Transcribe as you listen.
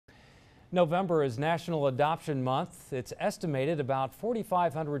November is National Adoption Month. It's estimated about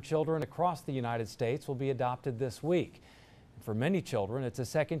 4,500 children across the United States will be adopted this week. For many children, it's a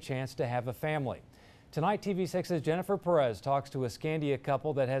second chance to have a family. Tonight, TV6's Jennifer Perez talks to a Scandia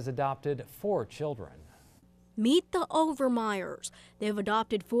couple that has adopted 4 children. Meet the Overmeyers. They've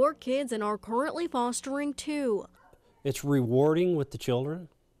adopted 4 kids and are currently fostering 2. It's rewarding with the children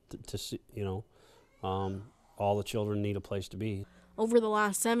to see, all the children need a place to be. Over the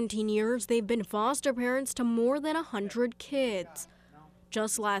last 17 years, they've been foster parents to more than 100 kids.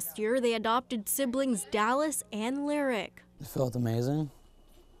 Just last year, they adopted siblings Dallas and Lyric. It felt amazing.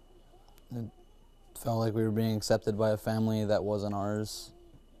 It felt like we were being accepted by a family that wasn't ours.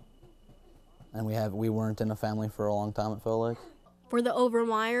 And we weren't in a family for a long time, it felt like. For the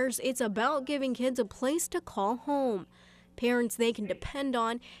Overmeyers, it's about giving kids a place to call home, parents they can depend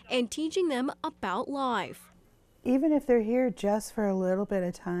on, and teaching them about life. Even if they're here just for a little bit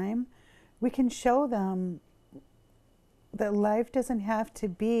of time, we can show them that life doesn't have to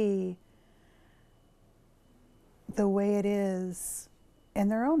be the way it is in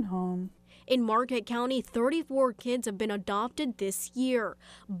their own home. In Marquette County, 34 kids have been adopted this year,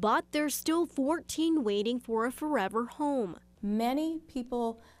 but there's still 14 waiting for a forever home. Many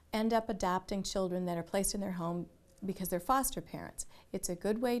people end up adopting children that are placed in their home because they're foster parents. It's a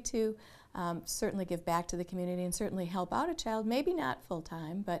good way to certainly give back to the community and certainly help out a child, maybe not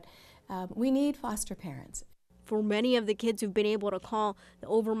full-time, but we need foster parents. For many of the kids who've been able to call the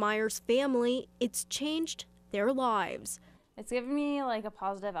Overmeyers family, it's changed their lives. It's given me like a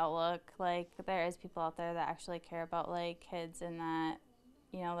positive outlook, like there is people out there that actually care about like kids, and that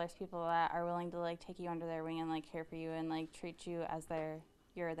there's people that are willing to like take you under their wing and like care for you and like treat you as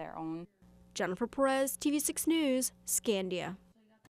you're their own. Jennifer Perez, TV6 News, Scandia.